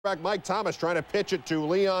Back Mike Thomas trying to pitch it to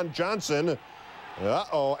Leon Johnson.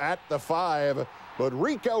 Uh-oh, at the 5. But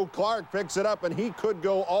Rico Clark picks it up, and he could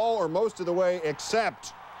go all or most of the way,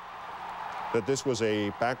 except that this was a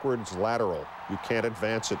backwards lateral. You can't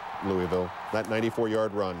advance it, Louisville. That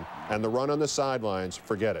 94-yard run. And the run on the sidelines,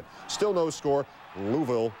 forget it. Still no score.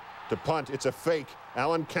 Louisville to punt. It's a fake.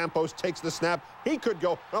 Alan Campos takes the snap. He could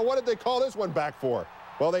go. Now, what did they call this one back for?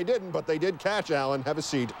 Well, they didn't, but they did catch Allen. Have a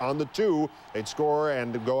seat on the 2. They'd score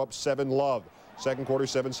and go up 7-Love. Second quarter,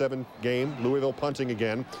 7-7 game. Louisville punting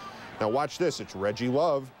again. Now watch this. It's Reggie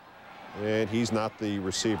Love, and he's not the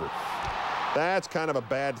receiver. That's kind of a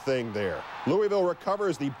bad thing there. Louisville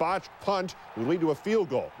recovers the botched punt. We lead to a field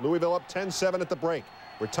goal. Louisville up 10-7 at the break.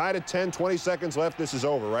 We're tied at 10, 20 seconds left. This is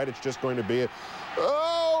over, right? It's just going to be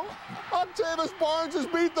Oh! Octavius Barnes has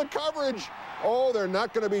beat the coverage. Oh, they're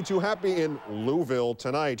not going to be too happy in Louisville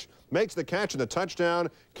tonight. Makes the catch and the touchdown.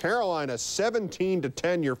 Carolina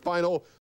 17-10, your final.